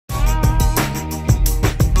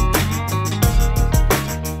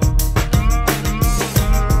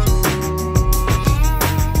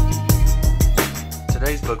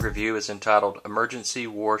review is entitled Emergency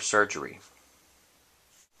War Surgery.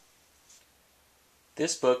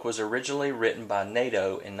 This book was originally written by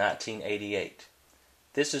NATO in 1988.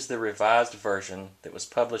 This is the revised version that was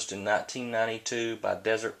published in 1992 by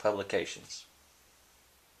Desert Publications.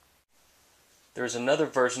 There is another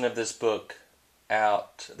version of this book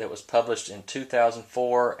out that was published in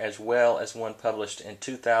 2004, as well as one published in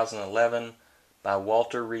 2011 by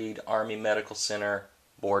Walter Reed Army Medical Center,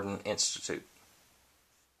 Borden Institute.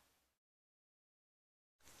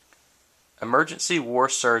 Emergency War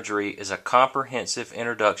Surgery is a comprehensive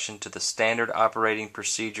introduction to the standard operating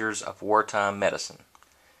procedures of wartime medicine.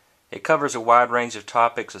 It covers a wide range of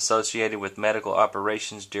topics associated with medical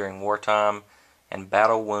operations during wartime and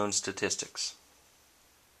battle wound statistics.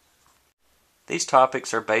 These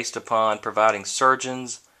topics are based upon providing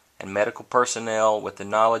surgeons and medical personnel with the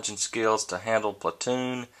knowledge and skills to handle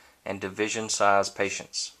platoon and division-sized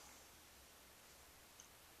patients.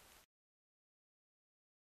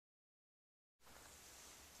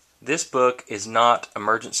 This book is not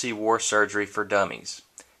emergency war surgery for dummies.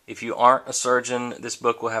 If you aren't a surgeon, this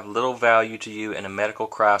book will have little value to you in a medical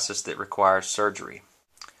crisis that requires surgery.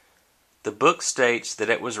 The book states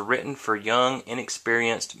that it was written for young,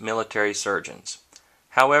 inexperienced military surgeons.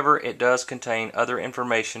 However, it does contain other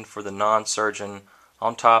information for the non-surgeon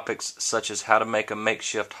on topics such as how to make a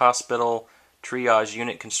makeshift hospital, triage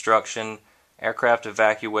unit construction, aircraft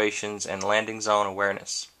evacuations, and landing zone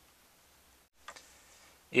awareness.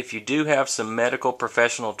 If you do have some medical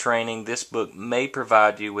professional training, this book may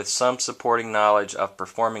provide you with some supporting knowledge of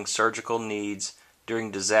performing surgical needs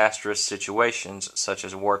during disastrous situations such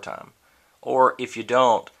as wartime. Or if you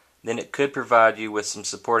don't, then it could provide you with some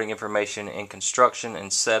supporting information in construction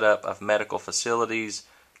and setup of medical facilities,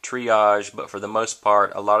 triage, but for the most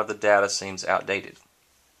part, a lot of the data seems outdated.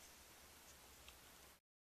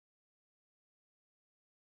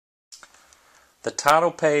 The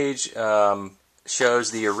title page shows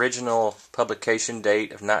the original publication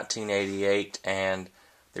date of 1988 and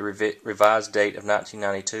the revised date of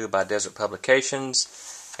 1992 by Desert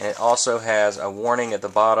Publications, and it also has a warning at the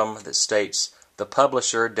bottom that states, "The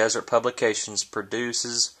publisher, Desert Publications,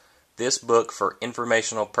 produces this book for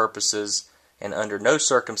informational purposes and under no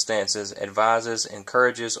circumstances advises,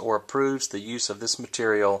 encourages, or approves the use of this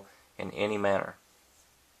material in any manner."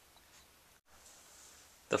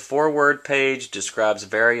 The foreword page describes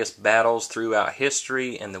various battles throughout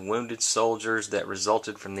history and the wounded soldiers that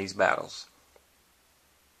resulted from these battles.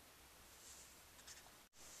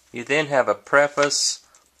 You then have a preface,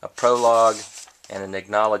 a prologue, and an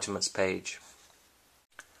acknowledgments page.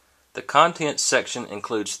 The contents section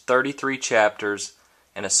includes 33 chapters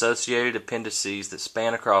and associated appendices that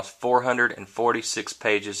span across 446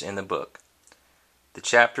 pages in the book. The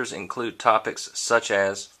chapters include topics such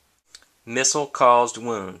as missile-caused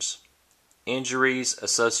wounds, injuries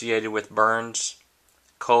associated with burns,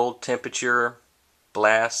 cold temperature,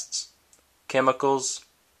 blasts, chemicals,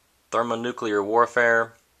 thermonuclear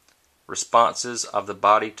warfare, responses of the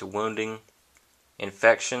body to wounding,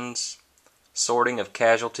 infections, sorting of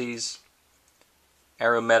casualties,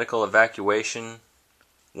 aeromedical evacuation,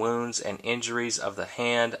 wounds and injuries of the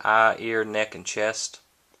hand, eye, ear, neck, and chest,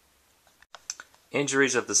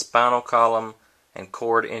 injuries of the spinal column, and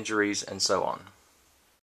cord injuries, and so on.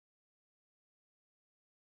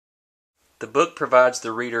 The book provides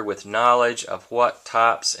the reader with knowledge of what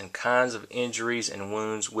types and kinds of injuries and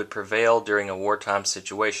wounds would prevail during a wartime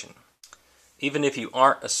situation. Even if you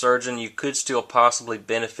aren't a surgeon, you could still possibly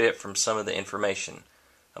benefit from some of the information.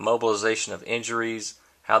 Immobilization of injuries,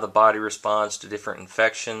 how the body responds to different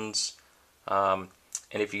infections, and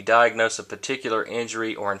if you diagnose a particular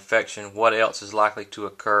injury or infection, what else is likely to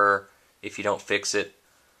occur if you don't fix it.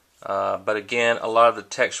 But again, a lot of the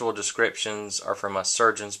textual descriptions are from a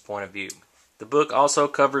surgeon's point of view. The book also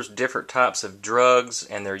covers different types of drugs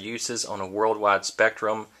and their uses on a worldwide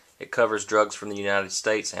spectrum. It covers drugs from the United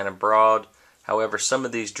States and abroad. However, some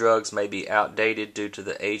of these drugs may be outdated due to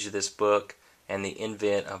the age of this book and the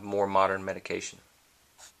advent of more modern medication.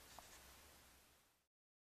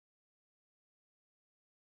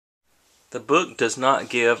 The book does not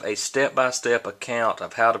give a step-by-step account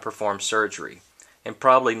of how to perform surgery, and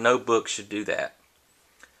probably no book should do that.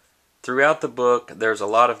 Throughout the book, there's a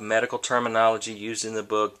lot of medical terminology used in the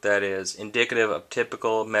book that is indicative of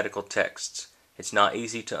typical medical texts. It's not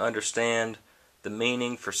easy to understand the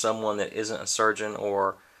meaning for someone that isn't a surgeon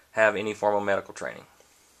or have any formal medical training.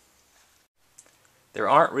 There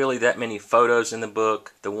aren't really that many photos in the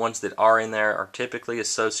book. The ones that are in there are typically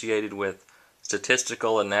associated with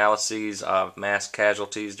statistical analyses of mass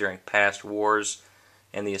casualties during past wars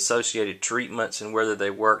and the associated treatments and whether they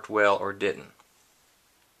worked well or didn't.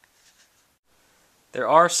 There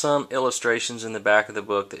are some illustrations in the back of the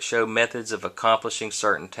book that show methods of accomplishing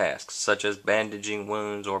certain tasks, such as bandaging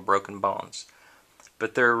wounds or broken bones.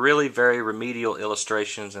 But they're really very remedial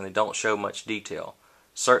illustrations and they don't show much detail,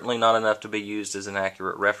 certainly not enough to be used as an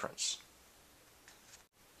accurate reference.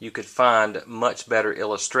 You could find much better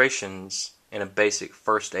illustrations in a basic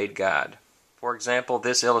first aid guide. For example,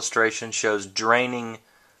 this illustration shows draining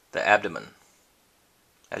the abdomen.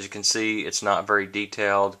 As you can see, it's not very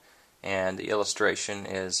detailed and the illustration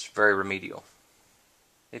is very remedial.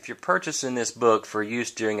 If you're purchasing this book for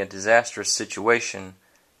use during a disastrous situation,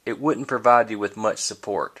 it wouldn't provide you with much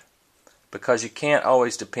support, because you can't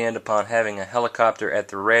always depend upon having a helicopter at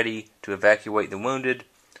the ready to evacuate the wounded,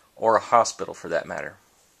 or a hospital for that matter.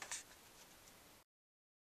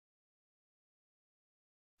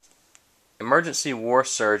 Emergency war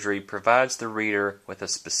surgery provides the reader with a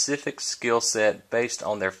specific skill set based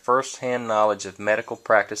on their first-hand knowledge of medical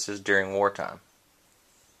practices during wartime.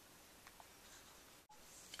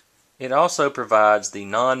 It also provides the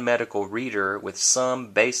non-medical reader with some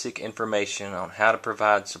basic information on how to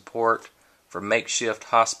provide support for makeshift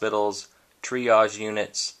hospitals, triage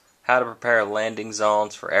units, how to prepare landing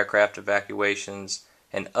zones for aircraft evacuations,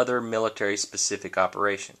 and other military-specific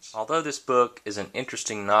operations. Although this book is an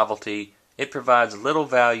interesting novelty, it provides little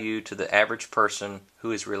value to the average person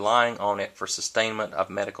who is relying on it for sustainment of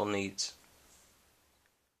medical needs.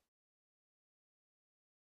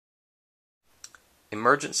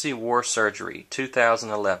 Emergency War Surgery,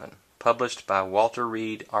 2011, published by Walter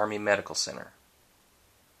Reed Army Medical Center.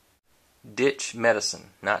 Ditch Medicine,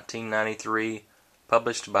 1993,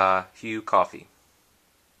 published by Hugh Coffey.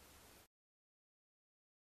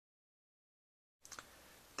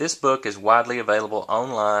 This book is widely available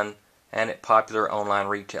online and at popular online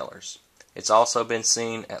retailers. It's also been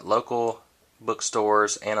seen at local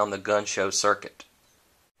bookstores and on the gun show circuit.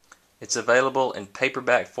 It's available in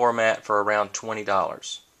paperback format for around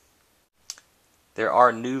 $20. There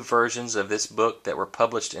are new versions of this book that were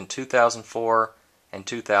published in 2004 and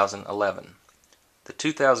 2011. The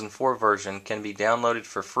 2004 version can be downloaded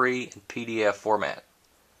for free in PDF format.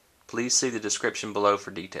 Please see the description below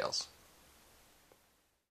for details.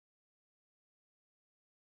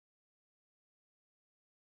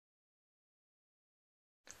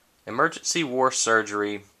 Emergency War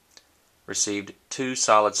Surgery received 2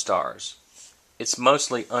 solid stars. It's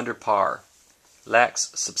mostly under par,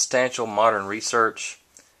 lacks substantial modern research,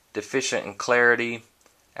 deficient in clarity,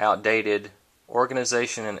 outdated,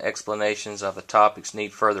 organization and explanations of the topics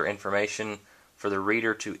need further information for the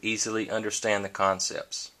reader to easily understand the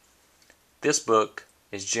concepts. This book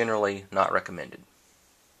is generally not recommended.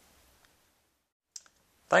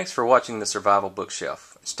 Thanks for watching the Survival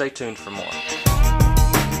Bookshelf. Stay tuned for more.